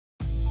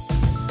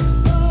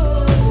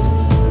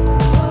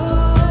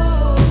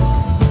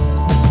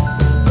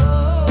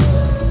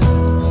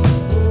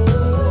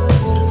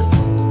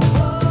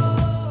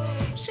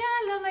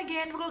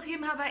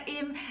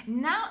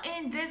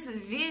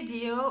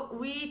video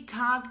we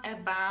talk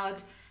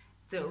about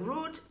the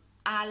root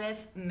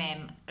aleph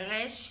mem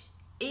resh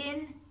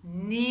in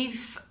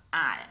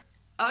nifal.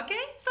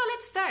 Okay, so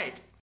let's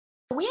start.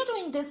 We are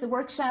doing this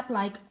workshop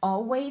like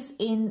always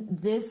in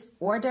this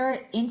order: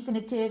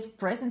 infinitive,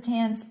 present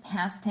tense,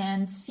 past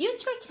tense,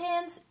 future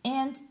tense,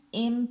 and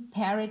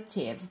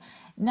imperative.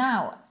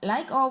 Now,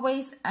 like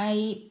always,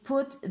 I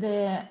put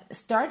the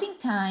starting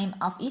time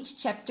of each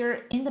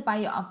chapter in the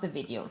bio of the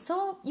video,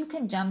 so you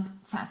can jump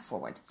fast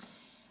forward.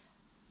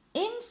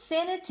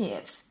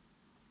 Infinitive.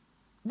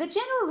 The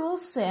general rule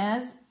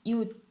says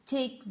you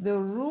take the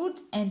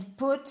root and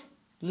put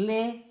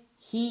le,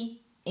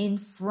 he in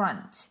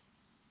front.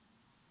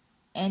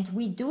 And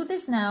we do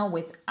this now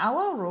with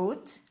our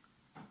root,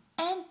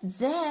 and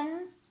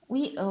then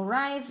we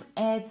arrive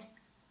at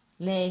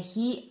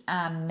lehi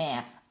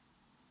amer,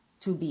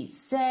 to be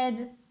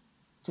said,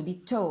 to be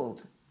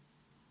told.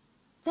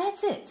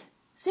 That's it.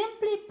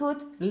 Simply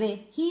put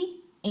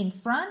lehi in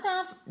front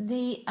of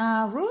the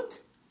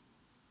root,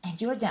 and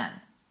you're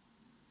done.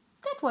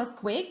 That was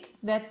quick.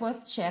 That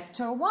was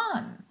chapter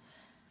 1.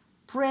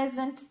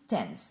 Present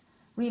tense.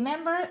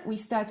 Remember, we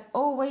start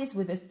always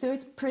with the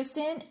third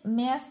person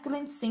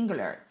masculine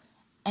singular,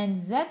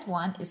 and that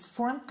one is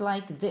formed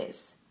like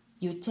this.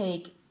 You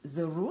take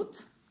the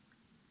root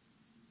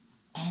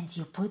and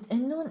you put a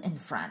nun in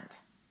front.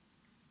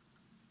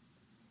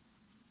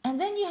 And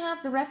then you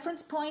have the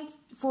reference point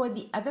for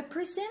the other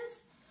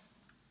persons.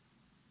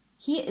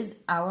 Here is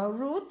our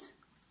root.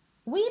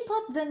 We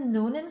put the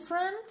nun in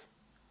front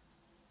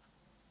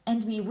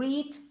and we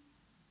read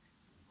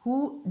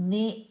hu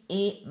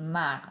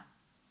ne'emar.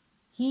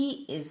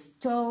 He is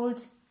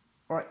told,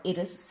 or it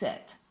is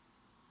said.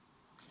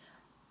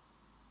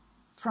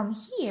 From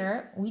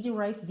here, we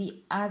derive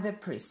the other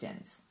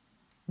persons.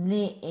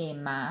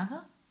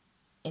 Ne'emar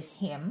is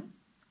him.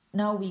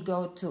 Now we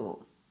go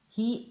to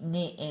he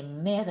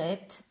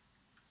ne'emeret.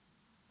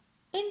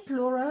 In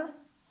plural,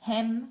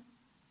 hem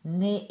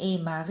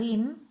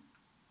ne'emarim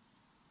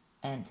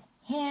and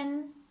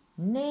hen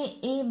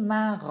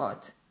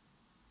ne'emarot.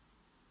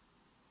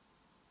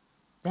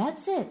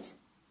 That's it.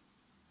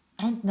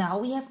 And now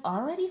we have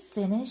already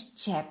finished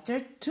chapter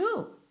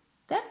 2.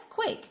 That's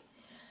quick.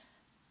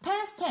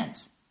 Past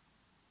tense.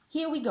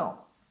 Here we go.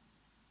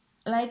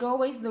 Like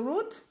always, the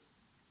root,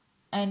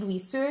 and we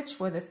search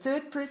for the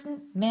third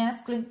person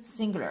masculine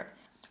singular.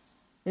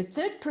 The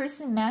third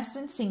person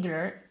masculine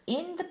singular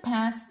in the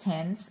past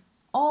tense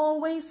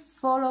always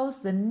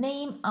follows the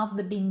name of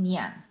the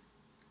binyan,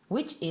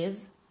 which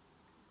is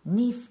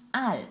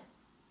nifal.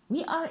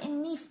 We are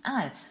in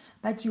nifal,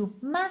 but you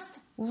must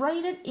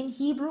write it in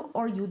Hebrew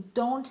or you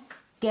don't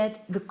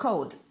get the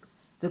code.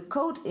 The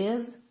code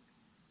is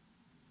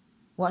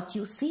what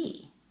you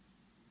see.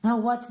 Now,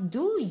 what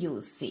do you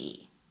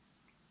see?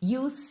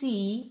 You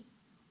see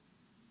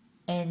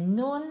a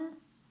nun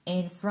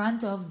in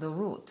front of the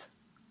root.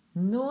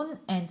 Nun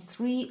and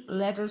 3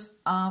 letters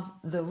of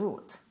the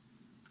root.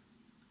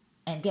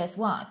 And guess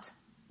what?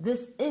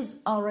 This is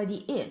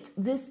already it.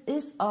 This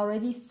is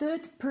already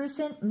third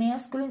person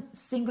masculine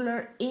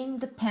singular in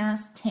the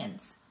past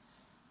tense.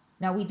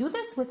 Now we do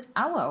this with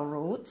our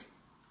root.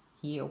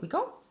 Here we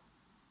go.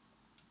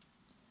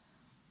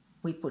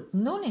 We put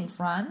nun in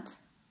front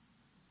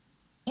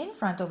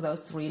of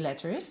those 3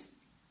 letters.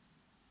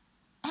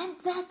 And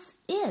that's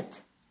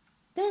it.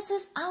 This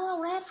is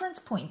our reference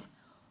point.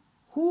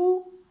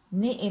 Hu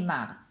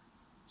ne'emar.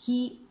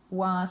 He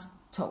was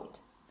told.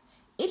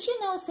 If you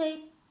now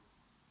say,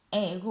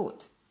 hey,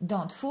 Ruth,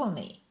 don't fool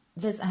me.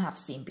 This I have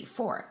seen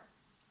before.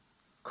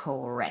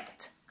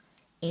 Correct.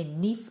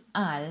 In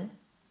nifal,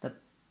 the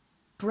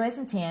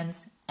present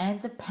tense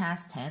and the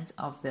past tense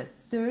of the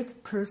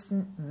third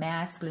person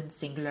masculine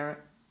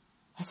singular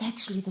is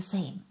actually the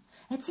same.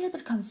 It's a little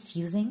bit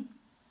confusing.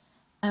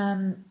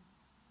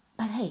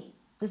 But hey,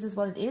 this is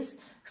what it is.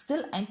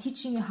 Still, I'm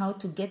teaching you how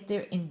to get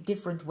there in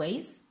different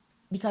ways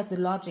because the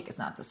logic is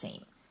not the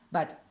same.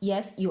 But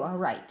yes, you are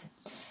right.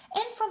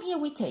 And from here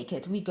we take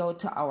it. We go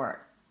to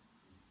our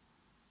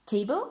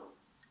table,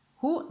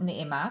 hu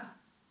ne'emar,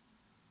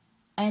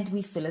 and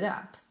we fill it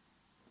up.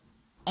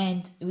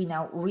 And we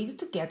now read it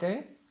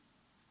together.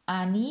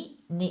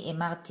 Ani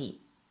ne'emarti,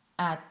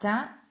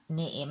 ata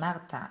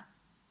ne'emarta,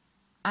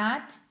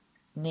 at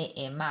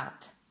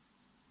ne'emart,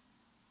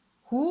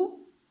 hu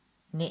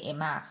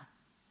ne'emar,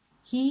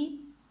 hi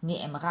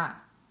ne'emra,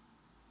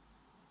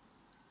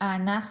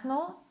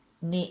 אנחנו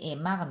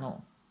נאמרנו.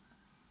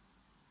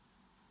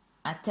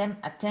 אתם,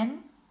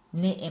 אתן,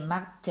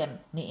 נאמרתם,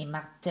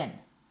 נאמרתן.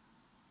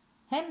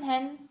 הם,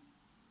 הן,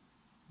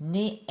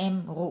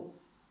 נאמרו.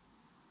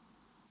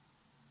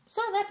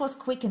 So that was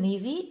quick and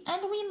easy,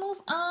 and we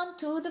move on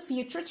to the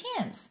future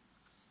tense.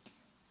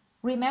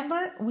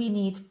 Remember, we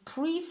need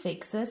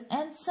prefixes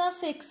and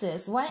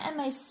suffixes. Why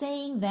am I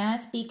saying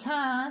that?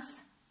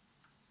 Because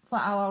for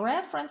our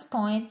reference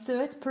point,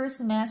 third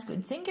person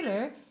masculine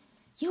singular,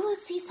 you will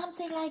see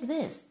something like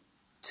this.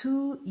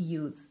 2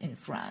 yuds in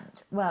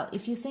front. Well,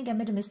 if you think I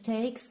made a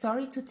mistake,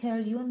 sorry to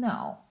tell you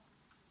no.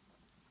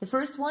 The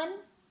first one,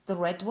 the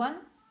red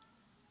one,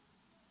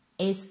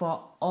 is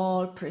for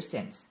all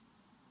persons.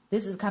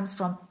 This comes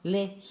from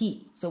le,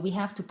 he. So we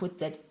have to put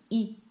that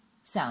I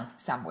sound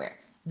somewhere.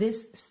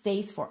 This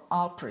stays for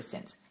all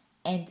persons.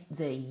 And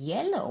the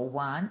yellow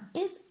one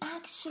is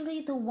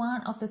actually the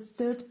one of the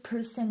third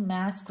person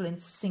masculine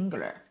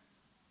singular.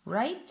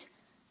 Right?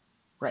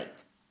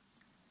 Right.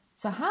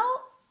 So how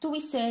do we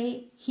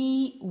say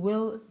he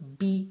will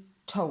be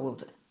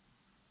told?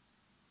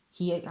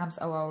 Here comes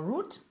our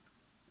root.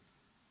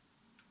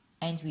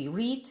 And we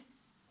read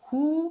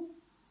hu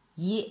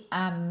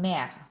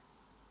ye'amer.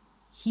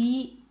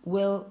 He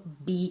will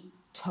be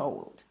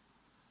told.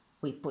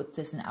 We put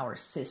this in our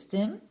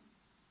system.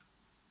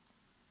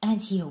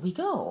 And here we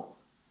go.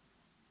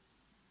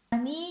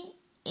 Ani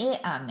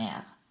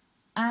e'amer.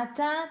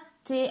 Ata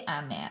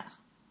te'amer.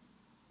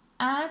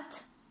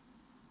 At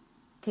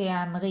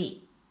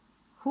te'amri.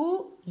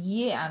 Hu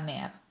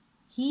ye'amer.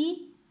 Hi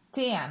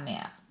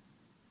te'amer.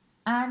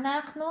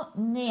 Anachnu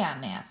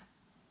ne'amer.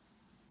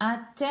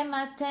 Atem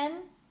aten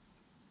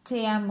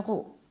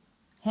te'amru.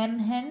 Hem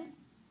hen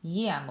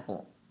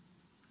ye'amru.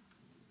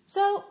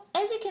 So,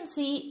 as you can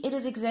see, it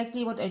is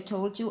exactly what I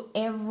told you.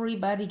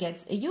 Everybody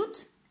gets a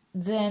yud.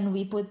 Then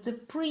we put the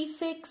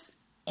prefix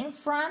in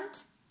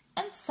front,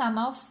 and some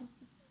of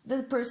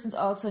the persons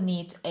also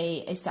need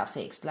a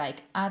suffix,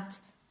 like at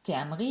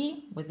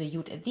te'amri with the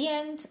yud at the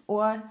end,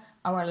 or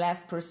our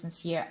last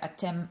persons here,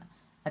 atem,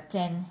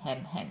 aten,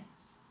 hem, hen.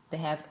 They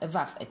have a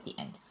vav at the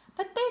end.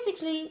 But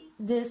basically,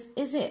 this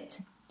is it.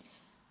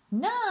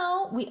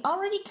 Now, we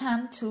already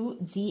come to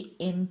the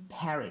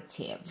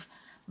imperative.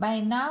 By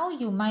now,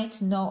 you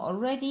might know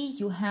already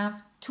you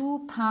have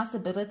two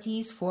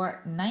possibilities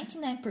for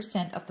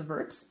 99% of the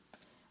verbs,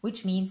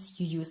 which means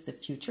you use the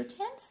future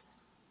tense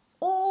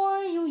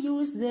or you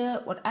use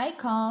the, what I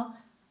call,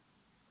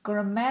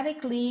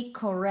 grammatically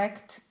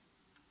correct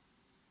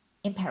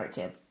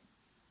imperative.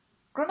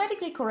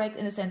 Grammatically correct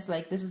in the sense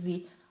like this is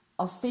the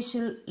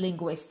official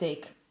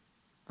linguistic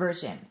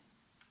version.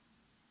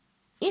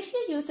 If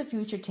you use the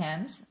future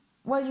tense,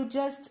 well, you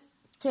just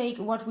take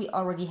what we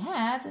already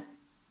had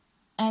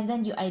and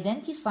then you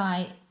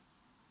identify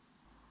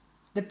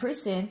the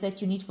persons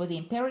that you need for the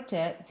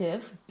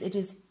imperative. It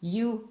is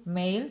you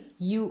male,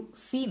 you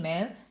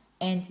female,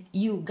 and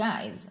you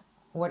guys,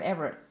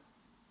 whatever.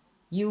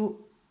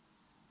 You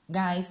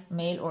guys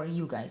male or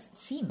you guys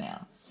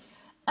female.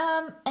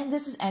 And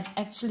this is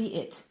actually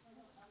it.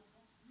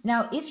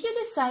 Now, if you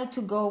decide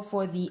to go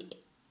for the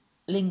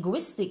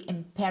linguistic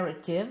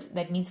imperative,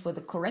 that means for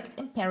the correct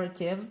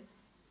imperative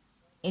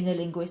in a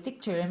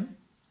linguistic term,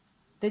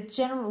 the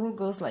general rule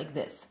goes like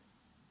this.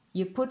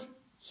 You put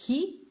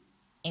he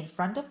in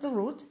front of the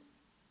root.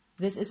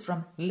 This is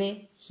from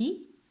le,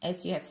 he,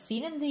 as you have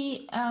seen in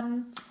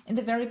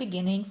the very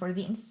beginning for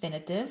the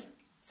infinitive.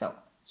 So,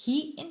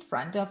 he in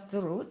front of the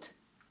root.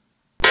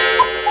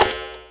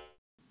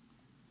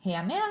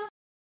 He'amer.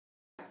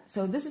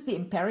 So this is the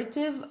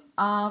imperative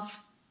of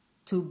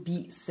to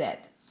be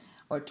said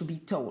or to be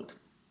told.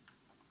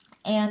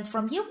 And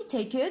from here we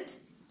take it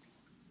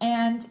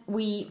and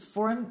we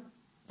form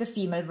the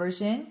female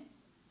version,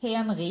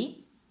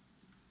 he'amri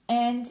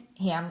and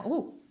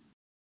he'amru.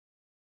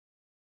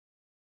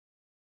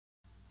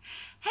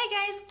 Hey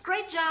guys,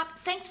 great job.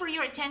 Thanks for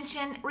your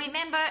attention.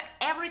 Remember,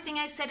 everything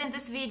I said in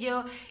this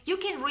video, you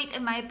can read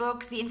in my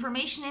books. The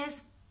information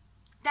is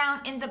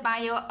down in the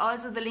bio,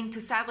 also the link to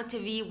Saro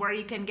TV, where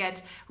you can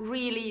get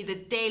really the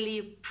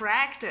daily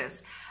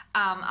practice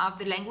of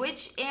the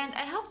language. And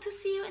I hope to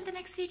see you in the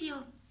next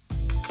video.